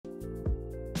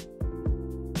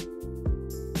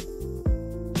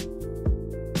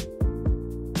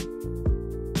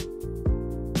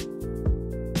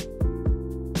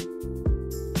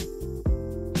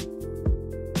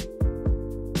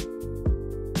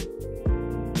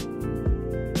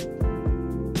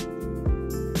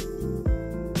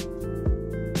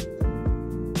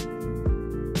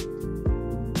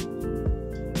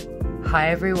Hi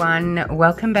everyone,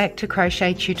 welcome back to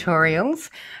Crochet Tutorials.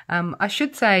 I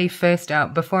should say first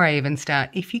up, before I even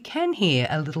start, if you can hear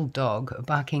a little dog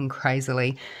barking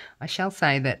crazily, I shall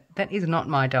say that that is not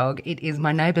my dog, it is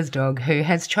my neighbour's dog who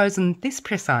has chosen this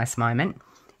precise moment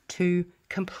to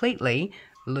completely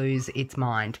lose its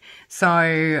mind.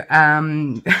 So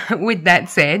with that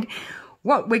said,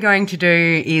 what we're going to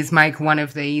do is make one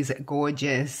of these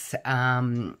gorgeous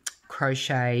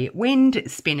crochet wind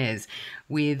spinners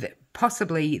with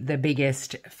possibly the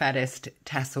biggest, fattest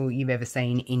tassel you've ever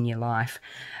seen in your life.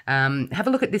 Have a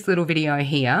look at this little video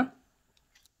here.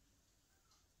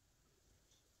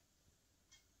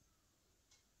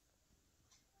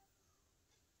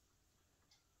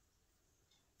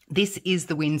 This is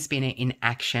the wind spinner in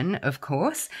action, of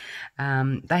course.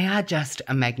 They are just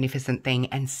a magnificent thing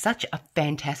and such a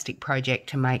fantastic project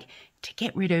to make to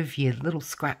get rid of your little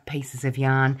scrap pieces of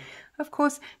yarn. Of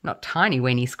course, not tiny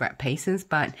weeny scrap pieces,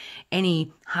 but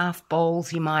any half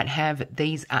balls you might have,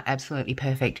 these are absolutely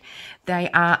perfect. They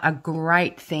are a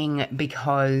great thing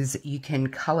because you can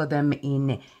colour them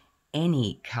in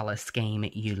any colour scheme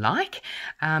you like,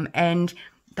 and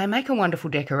they make a wonderful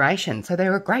decoration. So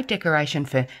they're a great decoration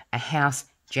for a house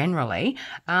generally,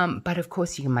 but of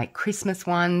course you can make Christmas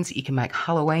ones, you can make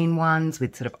Halloween ones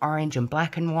with sort of orange and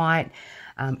black and white.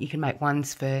 You can make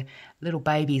ones for little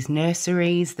babies'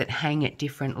 nurseries that hang at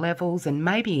different levels and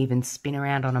maybe even spin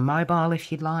around on a mobile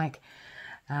if you'd like.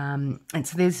 And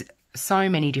so there's so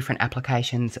many different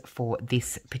applications for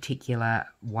this particular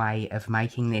way of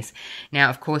making this. Now,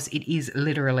 of course, it is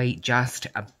literally just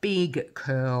a big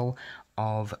curl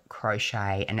of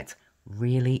crochet and it's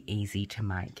really easy to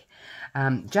make.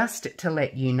 Just to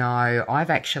let you know, I've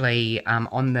actually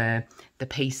on the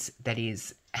piece that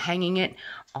is hanging it,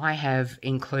 I have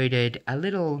included a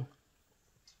little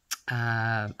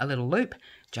loop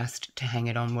just to hang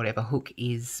it on whatever hook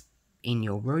is in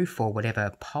your roof or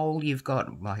whatever pole you've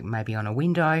got, like maybe on a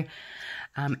window,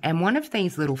 and one of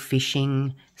these little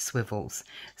fishing swivels.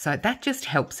 So that just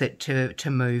helps it to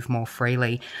move more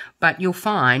freely. But you'll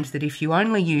find that if you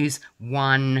only use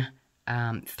one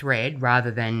thread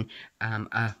rather than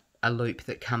a loop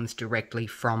that comes directly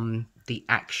from the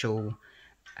actual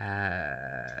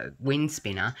wind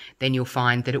spinner, then you'll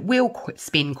find that it will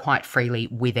spin quite freely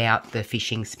without the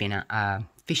fishing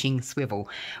swivel.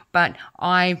 But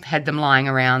I had them lying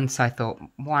around, so I thought,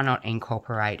 why not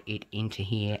incorporate it into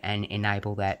here and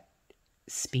enable that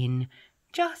spin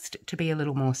just to be a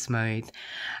little more smooth.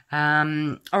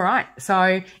 All right,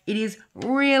 so it is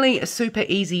really super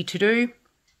easy to do.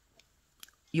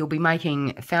 You'll be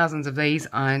making thousands of these,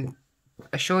 I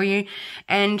assure you.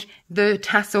 And the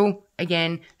tassel,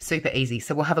 again, super easy.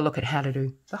 So we'll have a look at how to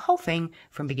do the whole thing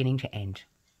from beginning to end.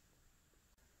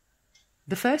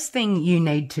 The first thing you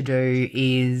need to do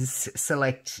is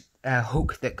select a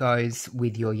hook that goes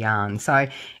with your yarn. So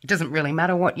it doesn't really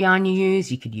matter what yarn you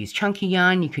use. You could use chunky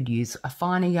yarn, you could use a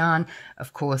finer yarn.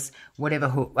 Of course, whatever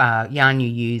hook, yarn you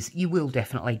use, you will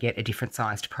definitely get a different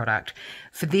sized product.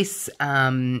 For this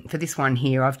one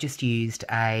here, I've just used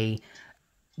a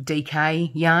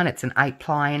DK yarn. It's an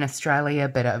 8-ply in Australia,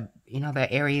 but in other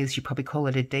areas you probably call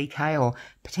it a DK or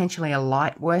potentially a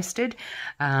light worsted.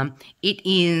 It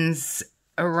is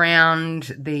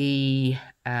around the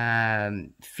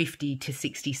 50 to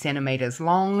 60 centimetres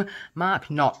long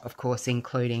mark, not of course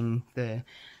including the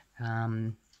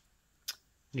what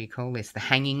do you call this, the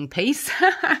hanging piece.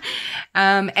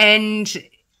 And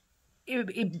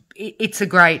it's a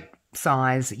great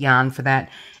size yarn for that.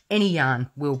 Any yarn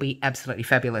will be absolutely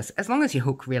fabulous as long as your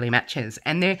hook really matches.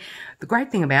 And the great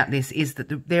thing about this is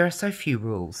that there are so few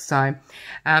rules. So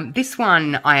this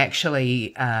one I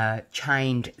actually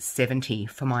chained 70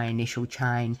 for my initial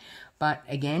chain. But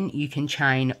again, you can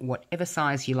chain whatever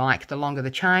size you like. The longer the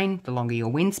chain, the longer your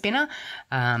wind spinner.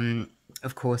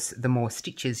 Of course, the more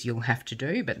stitches you'll have to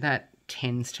do, but that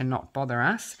tends to not bother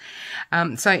us.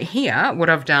 So here, what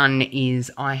I've done is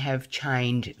I have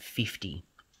chained 50.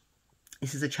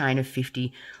 This is a chain of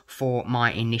 50 for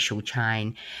my initial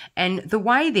chain. And the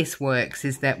way this works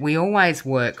is that we always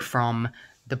work from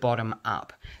the bottom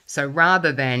up. So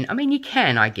rather than, I mean, you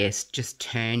can, I guess, just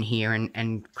turn here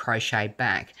and crochet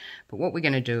back. But what we're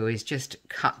going to do is just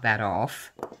cut that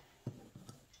off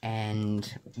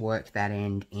and work that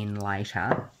end in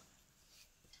later.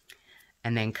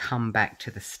 And then come back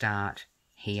to the start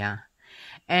here.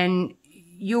 And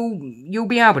you'll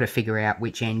be able to figure out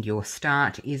which end your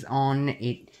start is on.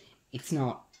 It's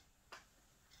not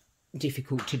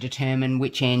difficult to determine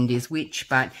which end is which,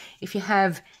 but if you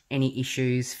have any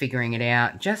issues figuring it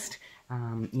out, just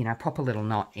you know, pop a little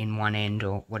knot in one end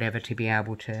or whatever to be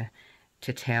able to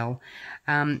to tell.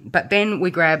 But then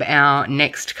we grab our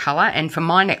next colour, and for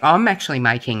my neck,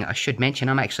 I should mention,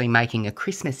 I'm actually making a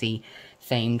Christmassy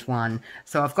themed one.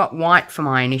 So I've got white for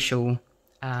my initial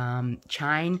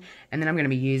chain, and then I'm going to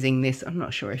be using this. I'm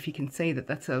not sure if you can see that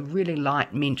that's a really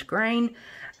light mint green,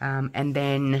 and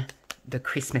then the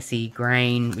Christmassy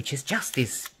green, which is just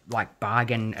this like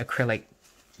bargain acrylic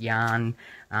yarn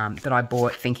that I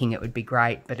bought thinking it would be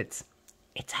great, but it's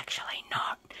actually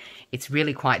not. It's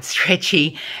really quite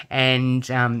stretchy and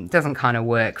doesn't kind of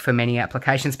work for many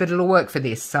applications, but it'll work for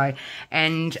this. So,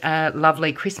 and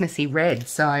lovely Christmassy red.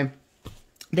 So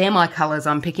they're my colours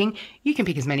I'm picking. You can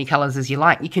pick as many colours as you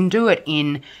like. You can do it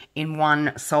in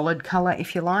one solid colour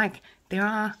if you like. There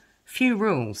are few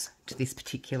rules to this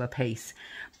particular piece,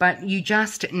 but you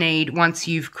just need, once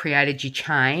you've created your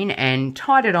chain and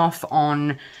tied it off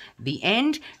on the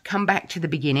end, come back to the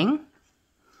beginning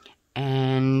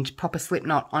and pop a slip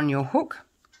knot on your hook,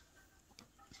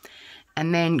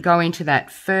 and then go into that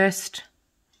first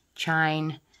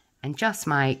chain and just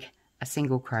make a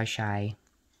single crochet.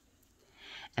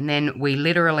 And then we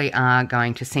literally are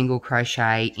going to single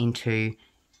crochet into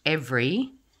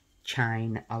every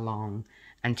chain along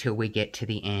until we get to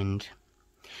the end.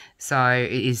 So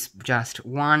it is just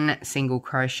one single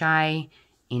crochet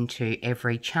into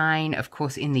every chain. Of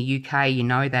course, in the UK, you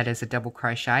know that as a double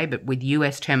crochet, but with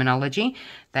US terminology,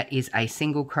 that is a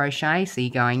single crochet. So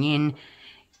you're going in,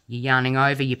 you're yarning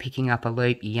over, you're picking up a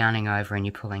loop, you're yarning over, and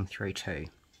you're pulling through two.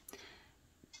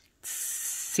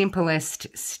 Simplest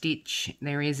stitch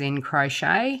there is in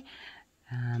crochet,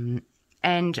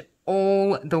 and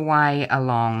all the way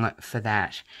along for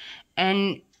that.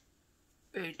 And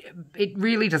it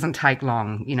really doesn't take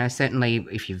long, you know. Certainly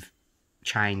if you've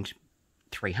chained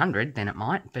 300, then it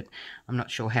might, but I'm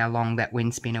not sure how long that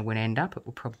wind spinner would end up. It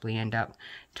will probably end up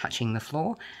touching the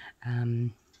floor.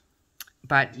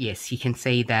 But yes, you can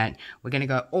see that we're going to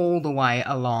go all the way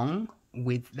along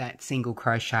with that single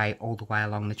crochet all the way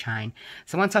along the chain.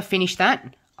 So once I've finished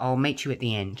that, I'll meet you at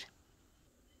the end.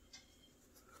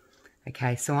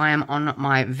 Okay, so I am on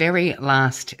my very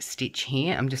last stitch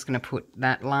here. I'm just going to put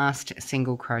that last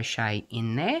single crochet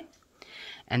in there.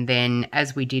 And then,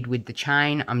 as we did with the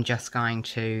chain, I'm just going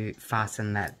to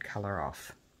fasten that colour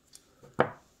off.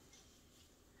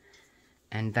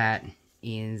 And that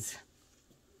is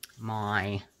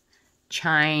my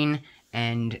chain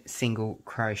and single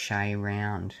crochet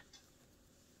round.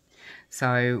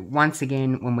 So once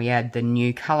again, when we add the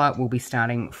new colour, we'll be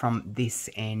starting from this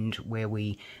end where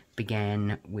we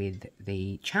began with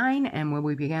the chain and where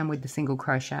we began with the single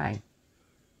crochet.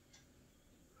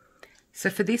 So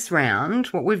for this round,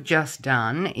 what we've just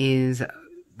done is,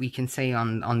 we can see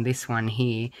on this one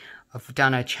here, I've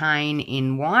done a chain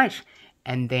in white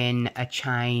and then a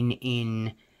chain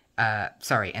in,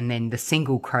 and then the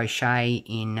single crochet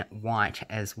in white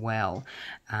as well.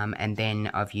 And then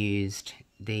I've used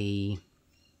the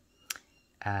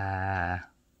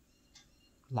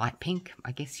light pink,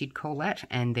 I guess you'd call that,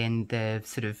 and then the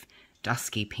sort of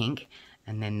dusky pink,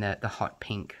 and then the hot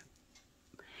pink.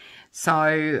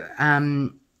 So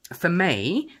for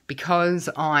me, because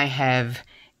I have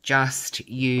just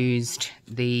used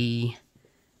the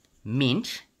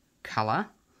mint colour,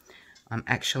 I'm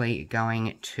actually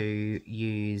going to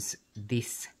use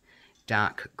this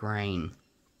darker green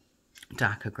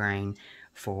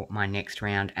for my next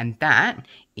round, and that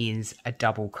is a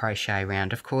double crochet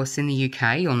round. Of course, in the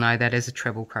UK, you'll know that as a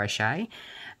treble crochet,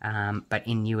 but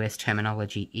in US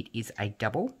terminology, it is a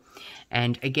double.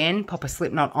 And again, pop a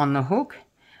slip knot on the hook.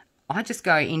 I just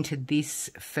go into this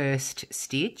first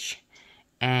stitch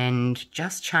and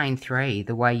just chain 3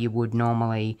 the way you would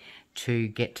normally to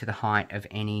get to the height of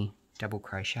any double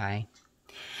crochet.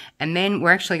 And then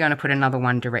we're actually going to put another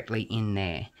one directly in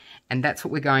there. And that's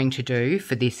what we're going to do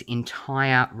for this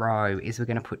entire row, is we're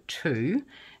going to put 2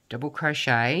 double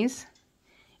crochets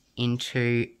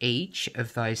into each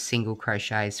of those single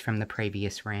crochets from the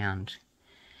previous round.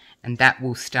 And that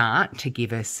will start to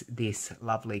give us this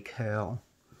lovely curl.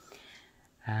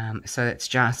 So it's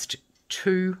just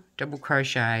 2 double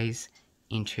crochets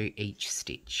into each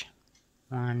stitch.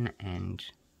 1 and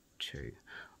 2,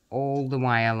 all the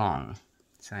way along.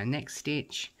 So next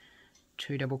stitch,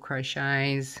 2 double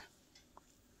crochets.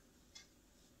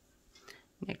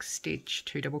 Next stitch,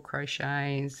 2 double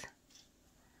crochets.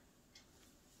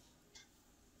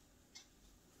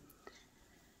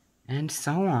 And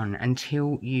so on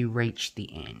until you reach the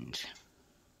end.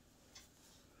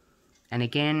 And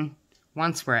again,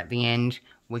 once we're at the end,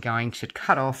 we're going to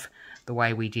cut off the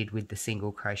way we did with the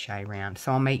single crochet round.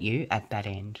 So I'll meet you at that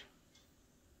end.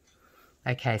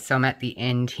 Okay, so I'm at the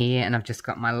end here and I've just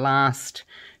got my last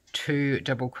 2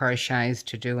 double crochets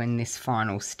to do in this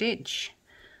final stitch.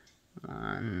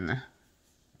 1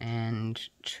 and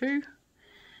 2,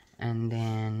 and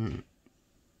then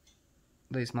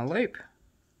lose my loop.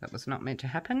 That was not meant to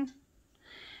happen.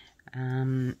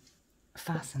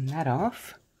 Fasten that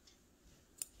off.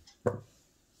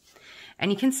 And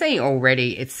you can see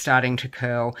already it's starting to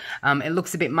curl. It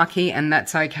looks a bit mucky, and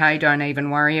that's okay. Don't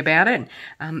even worry about it.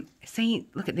 See,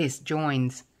 look at this,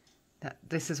 joins.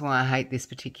 This is why I hate this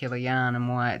particular yarn and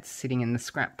why it's sitting in the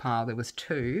scrap pile. There was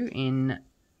 2 in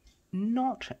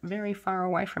not very far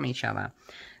away from each other.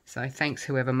 So thanks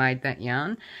whoever made that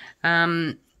yarn.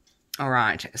 All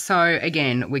right, so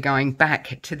again, we're going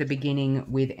back to the beginning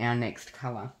with our next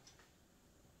colour.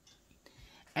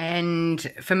 And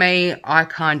for me, I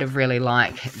kind of really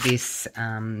like this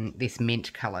this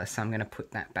mint colour, so I'm going to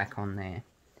put that back on there.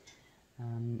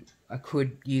 I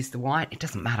could use the white. It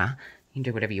doesn't matter. You can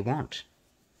do whatever you want.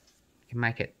 You can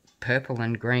make it purple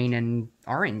and green and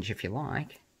orange if you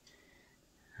like.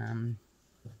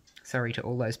 Sorry to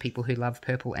all those people who love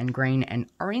purple and green and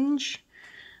orange.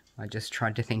 I just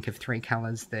tried to think of 3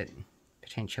 colours that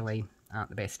potentially aren't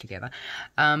the best together.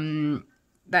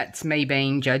 That's me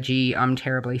being judgy. I'm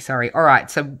terribly sorry. All right,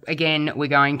 so again, we're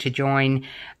going to join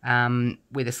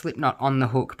with a slip knot on the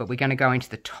hook, but we're going to go into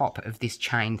the top of this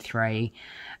chain 3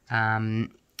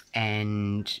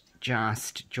 and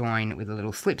just join with a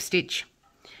little slip stitch,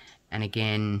 and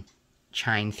again,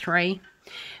 chain 3.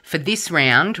 For this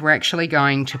round, we're actually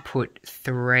going to put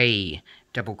 3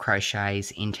 double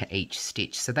crochets into each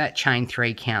stitch. So that chain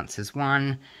 3 counts as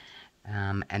 1,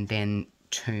 and then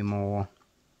 2 more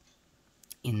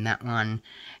in that one,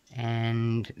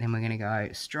 and then we're going to go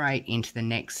straight into the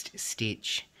next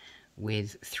stitch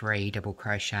with 3 double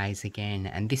crochets again,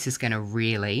 and this is going to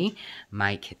really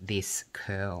make this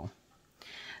curl.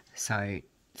 So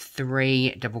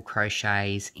 3 double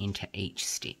crochets into each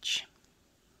stitch.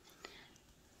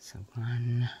 So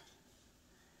 1,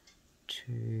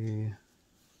 2,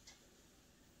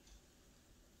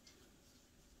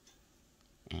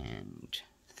 and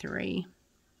 3.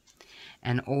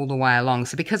 And all the way along.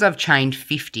 So because I've chained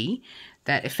 50,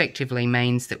 that effectively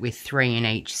means that with 3 in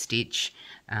each stitch,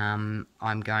 I'm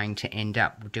going to end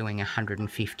up doing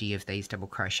 150 of these double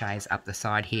crochets up the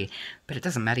side here. But it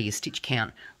doesn't matter, your stitch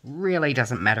count really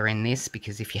doesn't matter in this,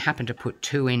 because if you happen to put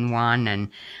 2 in one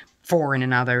and 4 in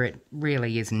another, it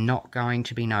really is not going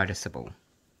to be noticeable,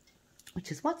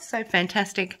 which is what's so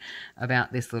fantastic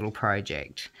about this little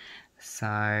project. So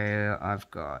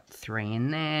I've got 3 in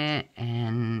there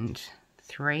and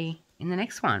 3 in the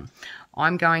next one.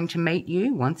 I'm going to meet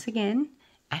you once again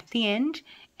at the end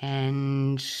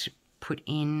and put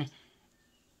in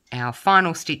our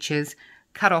final stitches,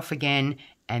 cut off again,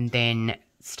 and then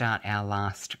start our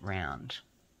last round.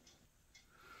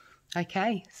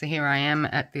 Okay, so here I am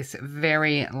at this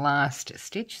very last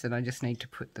stitch that I just need to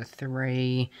put the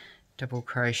 3 double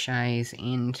crochets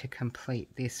in to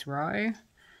complete this row.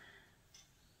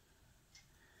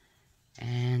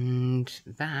 And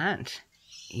that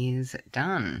is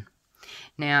done.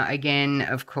 Now again,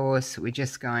 of course, we're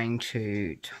just going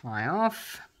to tie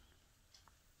off.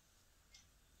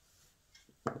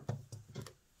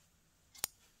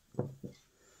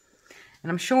 And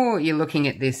I'm sure you're looking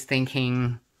at this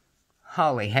thinking,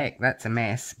 holy heck, that's a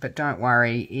mess. But don't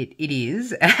worry, it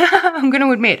is. I'm going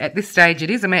to admit, at this stage, it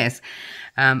is a mess.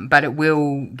 But it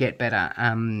will get better.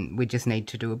 We just need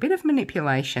to do a bit of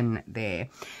manipulation there.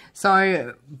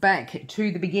 So back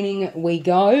to the beginning we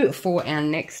go for our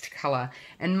next colour.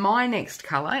 And my next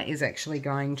colour is actually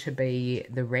going to be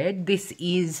the red. This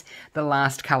is the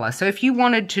last colour. So if you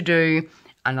wanted to do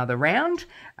another round,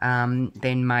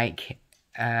 then make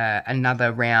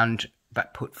another round,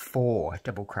 but put 4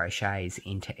 double crochets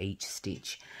into each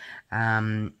stitch.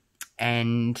 But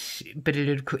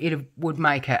it would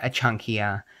make a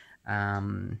chunkier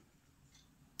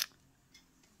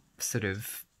sort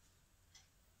of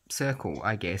circle,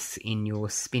 I guess, in your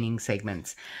spinning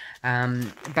segments.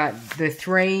 But the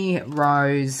 3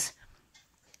 rows,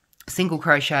 single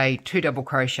crochet, 2 double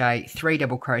crochet, 3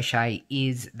 double crochet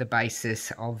is the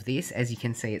basis of this. As you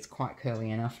can see, it's quite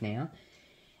curly enough now.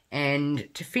 And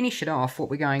to finish it off, what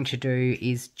we're going to do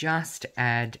is just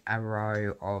add a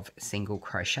row of single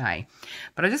crochet.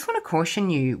 But I just want to caution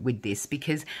you with this,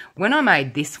 because when I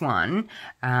made this one,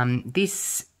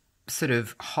 this sort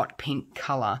of hot pink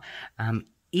colour,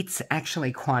 it's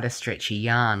actually quite a stretchy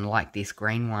yarn, like this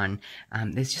green one.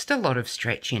 There's just a lot of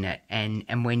stretch in it,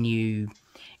 and when you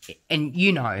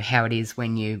know how it is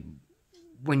when you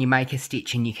make a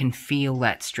stitch and you can feel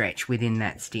that stretch within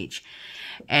that stitch.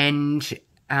 And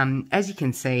as you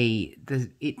can see,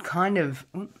 it kind of,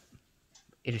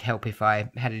 it'd help if I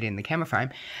had it in the camera frame,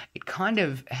 it kind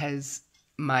of has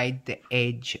made the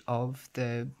edge of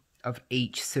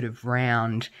each sort of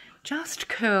round just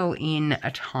curl in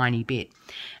a tiny bit.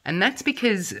 And that's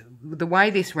because the way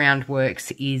this round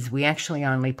works is we actually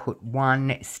only put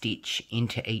one stitch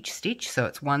into each stitch. So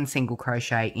it's one single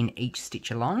crochet in each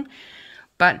stitch along.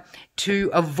 But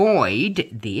to avoid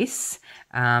this,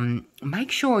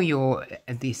 make sure you're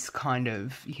this kind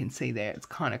of, you can see there, it's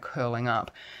kind of curling up.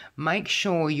 Make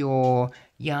sure your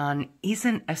yarn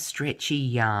isn't a stretchy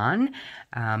yarn,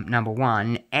 number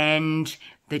one, and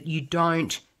that you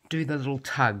don't do the little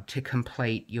tug to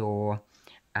complete your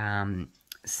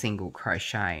single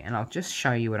crochet. And I'll just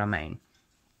show you what I mean.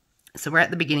 So we're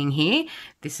at the beginning here.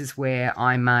 This is where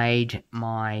I made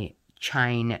my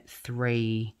chain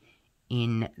 3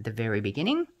 in the very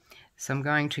beginning. So I'm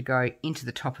going to go into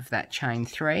the top of that chain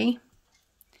 3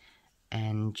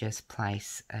 and just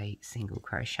place a single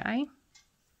crochet.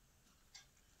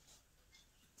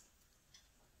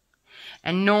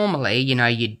 And normally, you know,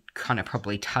 you'd kind of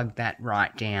probably tug that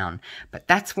right down, but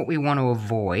that's what we want to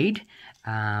avoid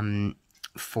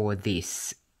for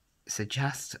this. So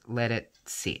just let it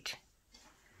sit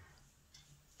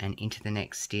and into the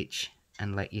next stitch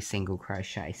and let your single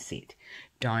crochet sit.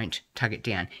 Don't tug it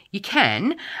down. You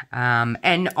can,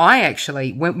 and I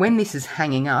actually, when this is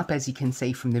hanging up, as you can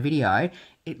see from the video,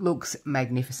 it looks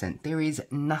magnificent. There is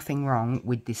nothing wrong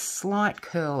with this slight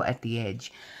curl at the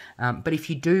edge. But if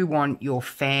you do want your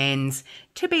fans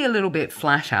to be a little bit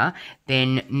flatter,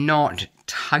 then not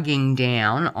tugging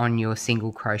down on your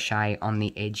single crochet on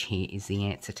the edge here is the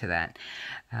answer to that.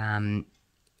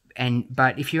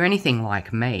 But if you're anything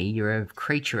like me, you're a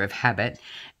creature of habit,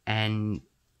 and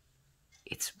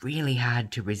it's really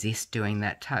hard to resist doing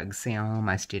that tug. See, I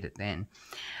almost did it then.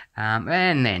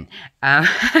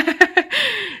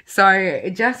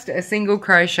 So just a single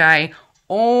crochet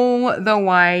all the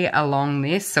way along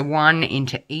this, so one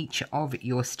into each of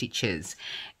your stitches,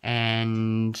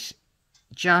 and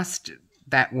just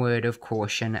that word of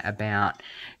caution about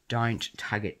don't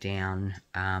tug it down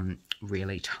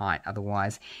really tight,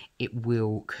 otherwise it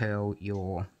will curl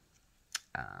your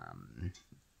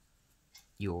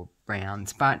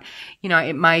rounds. But you know,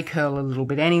 it may curl a little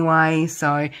bit anyway,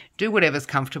 so do whatever's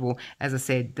comfortable. As I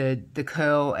said, the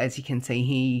curl, as you can see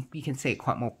here, you can see it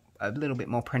a little bit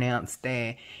more pronounced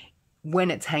there. When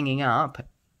it's hanging up,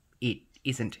 it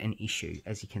isn't an issue,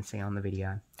 as you can see on the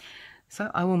video.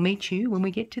 So I will meet you when we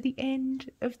get to the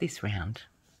end of this round.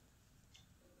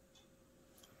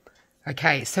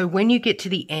 Okay, so when you get to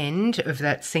the end of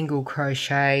that single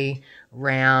crochet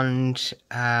round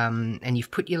and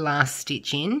you've put your last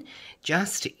stitch in,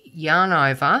 just yarn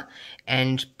over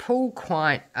and pull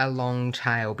quite a long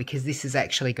tail, because this is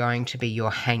actually going to be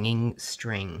your hanging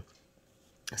string.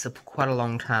 So put quite a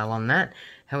long tail on that,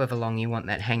 however long you want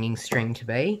that hanging string to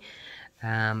be.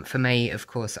 For me, of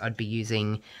course, I'd be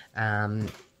using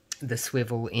the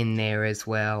swivel in there as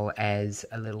well as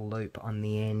a little loop on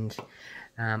the end.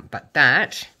 But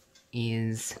that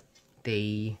is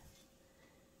the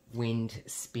wind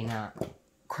spinner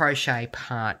crochet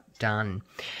part done.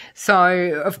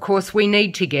 So, of course, we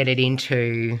need to get it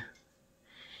into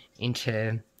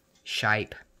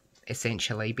shape,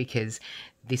 essentially, because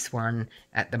this one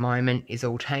at the moment is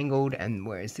all tangled, and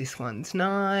whereas this one's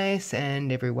nice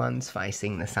and everyone's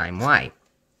facing the same way.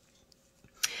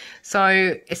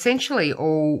 So essentially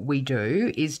all we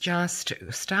do is just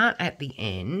start at the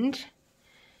end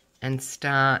and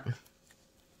start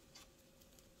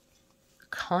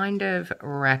kind of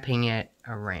wrapping it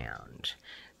around.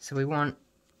 So we want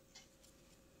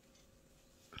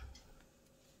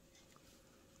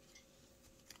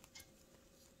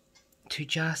to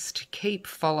just keep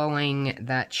following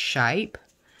that shape,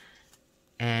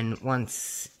 and when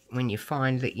you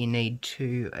find that you need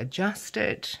to adjust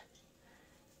it,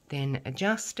 then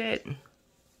adjust it.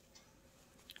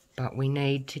 But we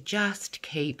need to just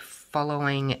keep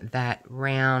following that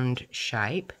round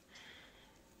shape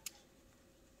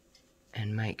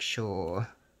and make sure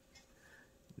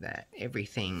that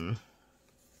everything,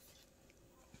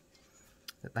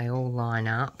 that they all line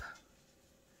up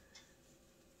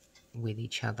with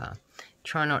each other.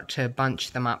 Try not to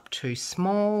bunch them up too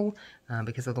small,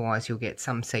 because otherwise you'll get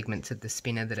some segments of the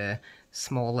spinner that are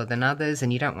smaller than others,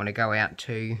 and you don't want to go out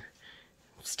to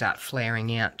start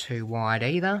flaring out too wide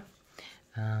either.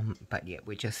 But yeah,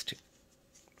 we're just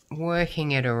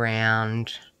working it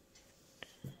around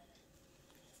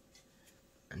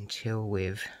until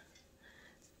we've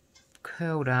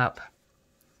curled up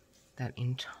that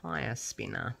entire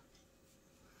spinner.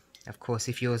 Of course,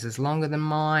 if yours is longer than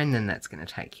mine, then that's going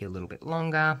to take you a little bit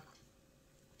longer.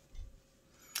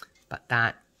 but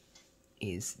that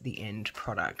is the end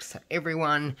product. So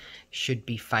everyone should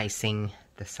be facing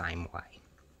the same way.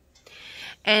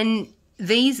 And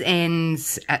these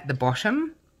ends at the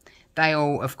bottom, they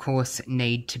all, of course,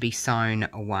 need to be sewn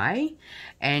away.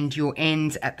 And your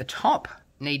ends at the top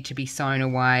need to be sewn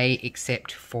away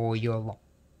except for your,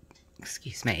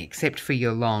 except for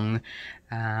your long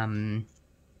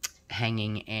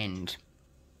hanging end.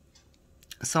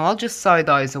 So I'll just sew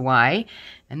those away,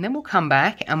 and then we'll come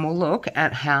back and we'll look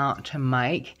at how to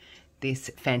make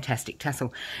this fantastic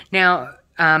tassel. Now,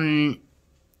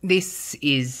 this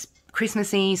is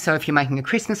Christmassy, so if you're making a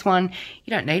Christmas one, you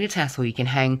don't need a tassel. You can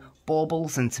hang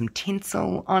baubles and some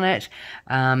tinsel on it.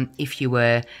 If you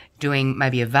were doing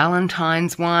maybe a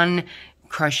Valentine's one,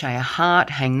 crochet a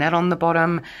heart, hang that on the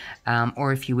bottom.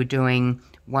 Or if you were doing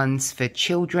ones for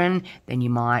children, then you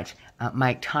might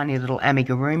make tiny little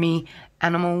amigurumi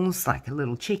animals like a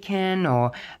little chicken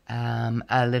or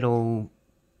a little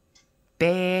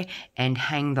bear and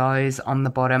hang those on the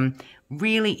bottom.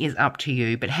 Really is up to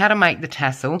you. But how to make the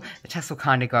tassel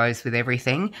kind of goes with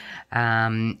everything.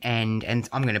 And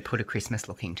I'm going to put a Christmas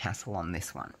looking tassel on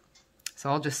this one. So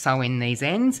I'll just sew in these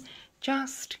ends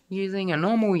just using a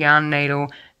normal yarn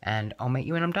needle, and I'll meet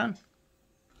you when I'm done.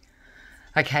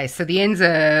 Okay, so the ends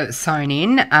are sewn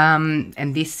in,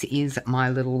 and this is my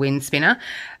little wind spinner.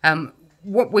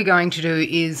 What we're going to do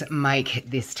is make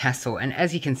this tassel, and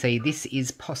as you can see, this is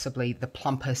possibly the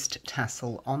plumpest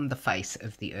tassel on the face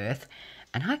of the earth,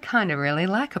 and I kind of really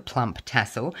like a plump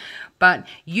tassel, but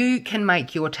you can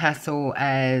make your tassel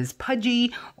as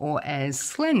pudgy or as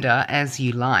slender as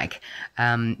you like.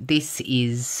 I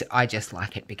just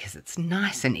like it because it's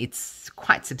nice and it's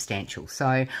quite substantial,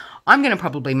 so I'm going to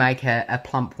probably make a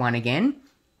plump one again.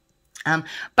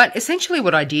 But essentially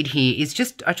what I did here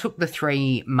is I took the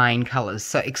three main colours,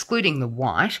 so excluding the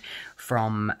white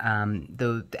from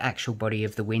the actual body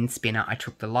of the wind spinner, I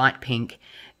took the light pink,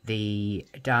 the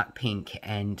dark pink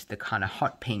and the kind of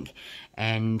hot pink,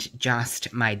 and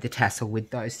just made the tassel with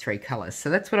those three colours.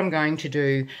 So that's what I'm going to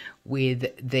do with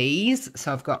these.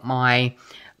 So I've got my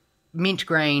mint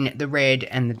green, the red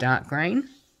and the dark green.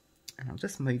 And I'll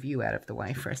just move you out of the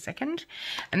way for a second.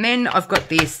 And then I've got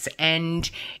this, and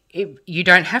you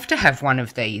don't have to have one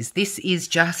of these. This is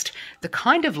just the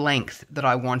kind of length that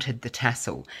I wanted the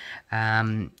tassel.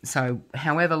 So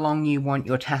however long you want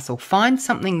your tassel, find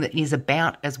something that is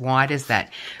about as wide as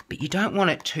that, but you don't want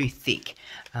it too thick.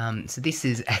 So this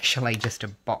is actually just a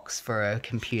box for a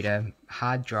computer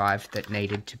hard drive that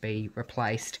needed to be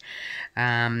replaced.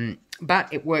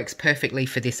 But it works perfectly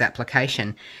for this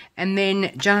application. And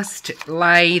then just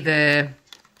lay the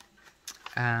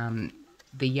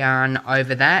yarn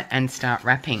over that and start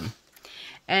wrapping.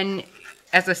 And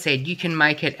as I said, you can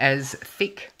make it as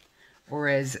thick or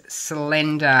as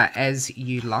slender as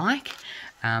you like.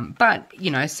 But,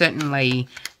 you know, certainly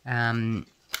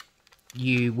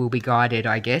you will be guided,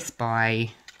 I guess, by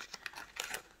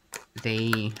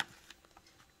the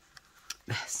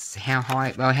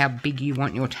how big you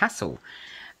want your tassel.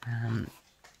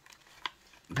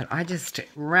 But I just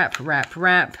wrap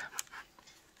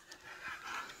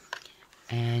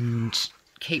and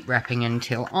keep wrapping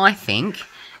until I think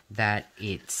that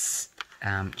it's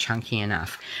chunky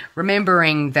enough.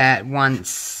 Remembering that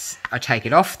once I take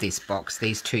it off this box,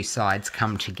 these two sides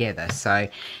come together. So,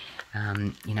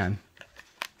 you know,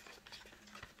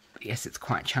 yes, it's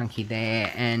quite chunky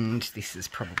there, and this is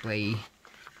probably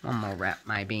one more wrap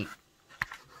maybe.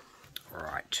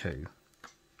 Right, two.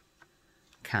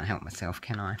 Can't help myself,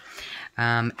 can I?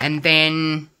 And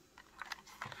then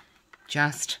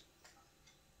just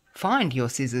find your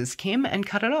scissors, Kim, and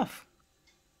cut it off.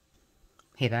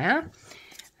 Here they are.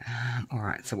 All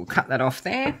right, so we'll cut that off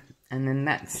there, and then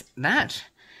that's that.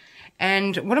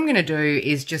 And what I'm going to do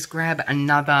is just grab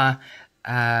another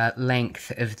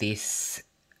length of this,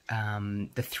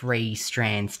 the three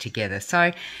strands together.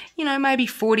 So, you know, maybe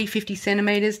 40, 50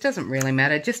 centimetres, doesn't really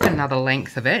matter, just another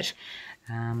length of it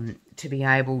to be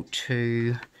able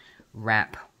to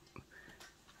wrap,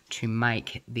 to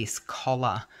make this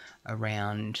collar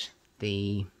around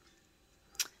the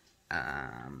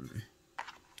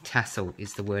tassel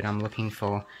is the word I'm looking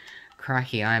for.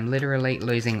 Crikey, I am literally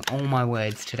losing all my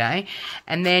words today.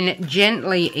 And then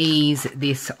gently ease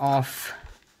this off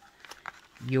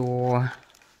your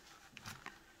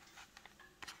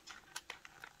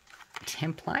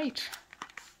template.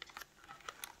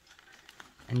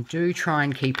 And do try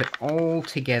and keep it all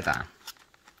together.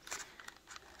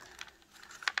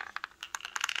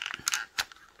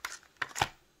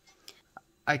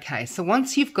 Okay, so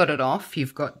once you've got it off,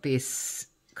 you've got this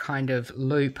kind of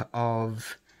loop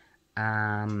of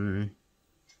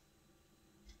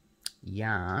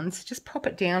yarn. So just pop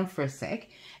it down for a sec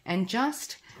and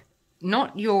just,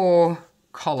 not your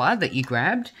collar that you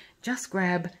grabbed, just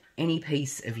grab any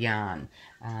piece of yarn.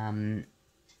 I'm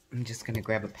just going to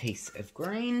grab a piece of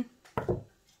green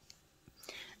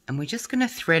and we're just going to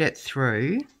thread it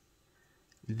through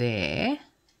there.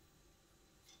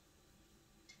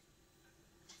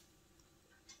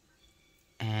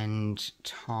 And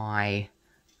tie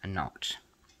a knot.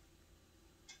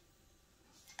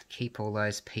 Keep all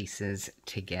those pieces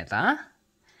together.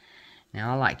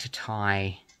 Now I like to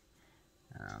tie,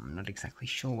 I'm not exactly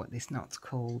sure what this knot's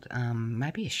called,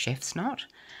 maybe a chef's knot,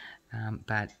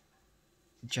 but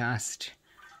just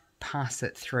pass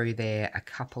it through there a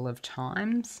couple of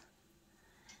times.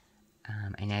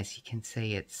 And as you can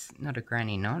see, it's not a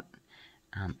granny knot,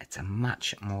 it's a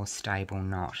much more stable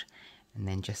knot. And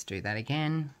then just do that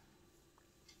again.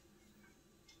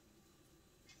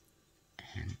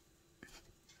 And,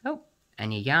 oh,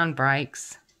 and your yarn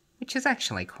breaks, which is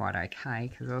actually quite okay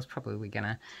because I was probably going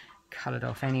to cut it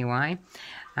off anyway.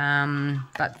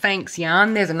 But thanks,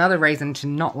 yarn. There's another reason to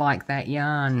not like that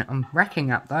yarn. I'm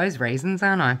racking up those reasons,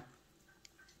 aren't I?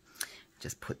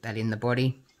 Just put that in the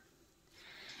body.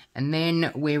 And then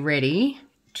we're ready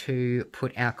to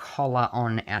put our collar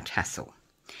on our tassel.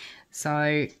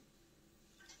 So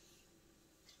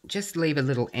just leave a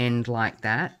little end like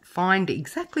that. Find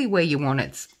exactly where you want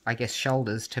its, I guess,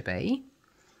 shoulders to be.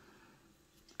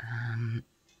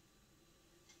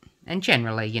 And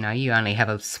generally, you know, you only have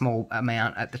a small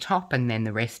amount at the top and then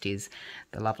the rest is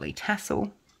the lovely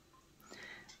tassel.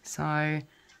 So,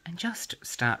 and just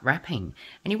start wrapping.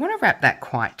 And you want to wrap that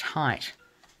quite tight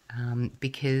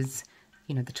because,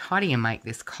 you know, the tighter you make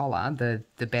this collar,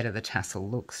 the better the tassel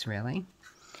looks, really.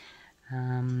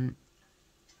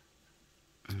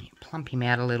 Plump him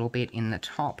out a little bit in the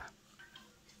top.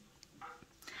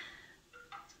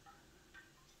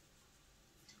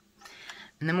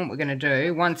 And then what we're going to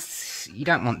do, once you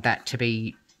don't want that to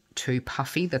be too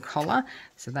puffy, the collar,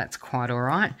 so that's quite all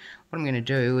right. What I'm going to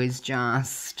do is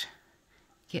just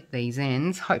get these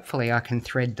ends. Hopefully I can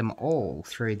thread them all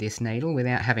through this needle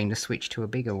without having to switch to a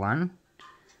bigger one.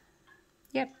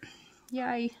 Yep,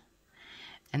 yay.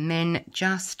 And then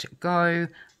just go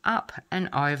up and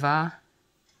over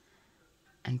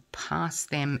and pass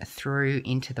them through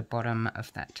into the bottom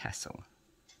of that tassel.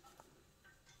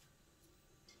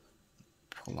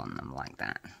 Pull on them like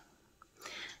that.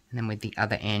 And then with the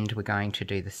other end, we're going to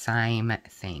do the same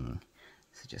thing.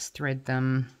 So just thread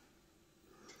them.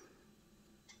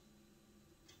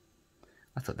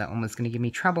 I thought that one was going to give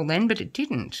me trouble then, but it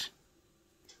didn't.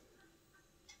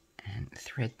 And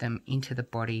thread them into the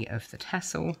body of the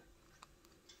tassel.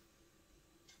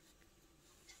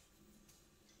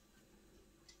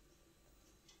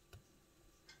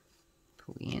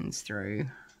 Pull the ends through.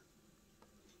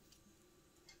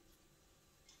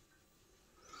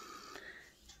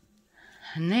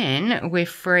 And then we're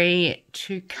free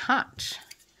to cut.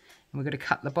 We're going to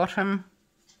cut the bottom.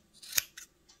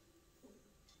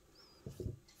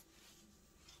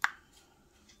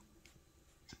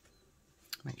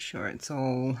 Make sure it's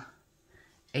all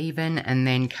even and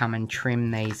then come and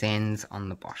trim these ends on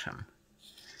the bottom.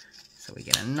 So we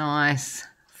get a nice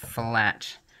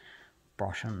flat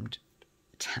bottomed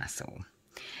tassel.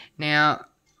 Now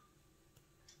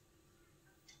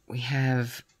we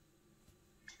have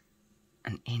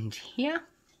an end here.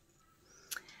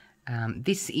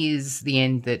 This is the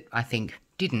end that I think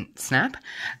didn't snap.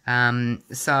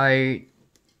 So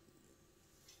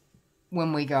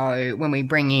when we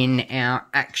bring in our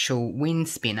actual wind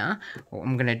spinner, what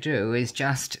I'm going to do is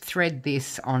just thread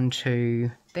this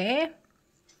onto there,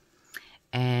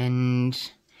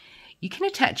 and you can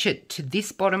attach it to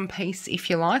this bottom piece if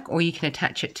you like, or you can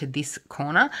attach it to this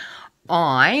corner.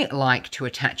 I like to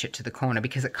attach it to the corner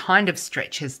because it kind of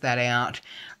stretches that out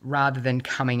rather than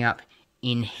coming up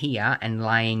in here and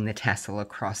laying the tassel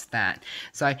across that.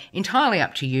 So entirely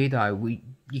up to you though.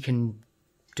 You can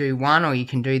do one or you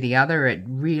can do the other. It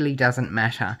really doesn't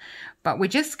matter. But we're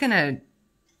just going to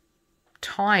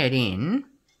tie it in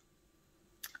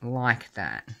like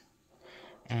that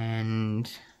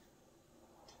and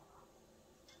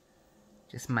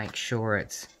just make sure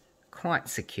it's quite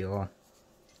secure.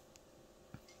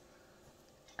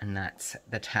 And that's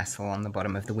the tassel on the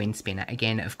bottom of the wind spinner.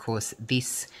 Again, of course,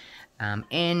 this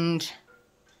end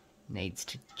needs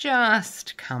to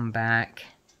just come back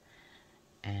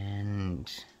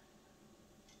and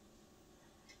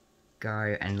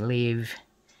go and live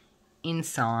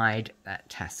inside that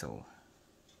tassel.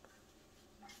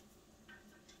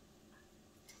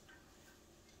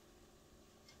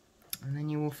 And then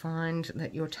you will find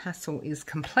that your tassel is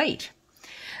complete.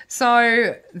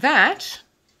 So that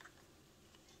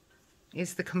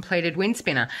is the completed wind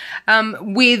spinner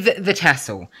with the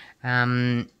tassel.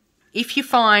 If you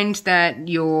find that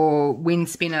your wind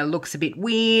spinner looks a bit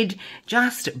weird,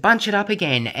 just bunch it up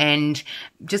again and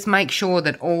just make sure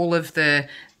that all of the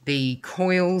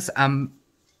coils are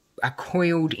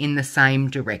coiled in the same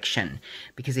direction,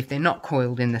 because if they're not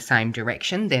coiled in the same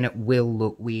direction, then it will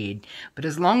look weird. But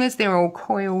as long as they're all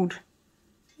coiled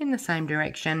in the same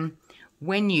direction,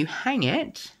 when you hang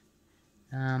it,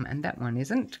 and that one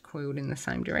isn't coiled in the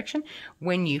same direction,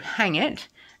 when you hang it,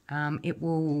 it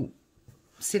will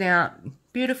sit out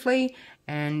beautifully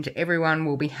and everyone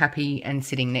will be happy and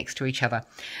sitting next to each other.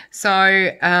 So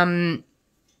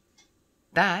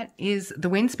that is the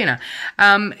wind spinner.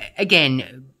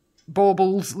 Again,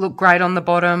 baubles look great on the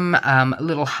bottom,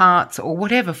 little hearts or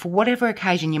whatever, for whatever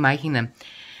occasion you're making them.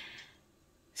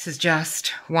 This is just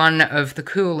one of the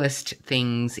coolest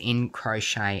things in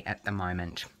crochet at the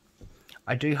moment.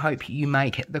 I do hope you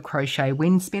make the crochet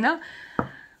wind spinner.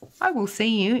 I will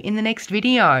see you in the next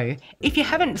video. If you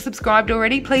haven't subscribed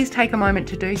already, please take a moment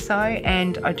to do so,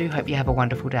 and I do hope you have a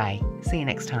wonderful day. See you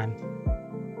next time.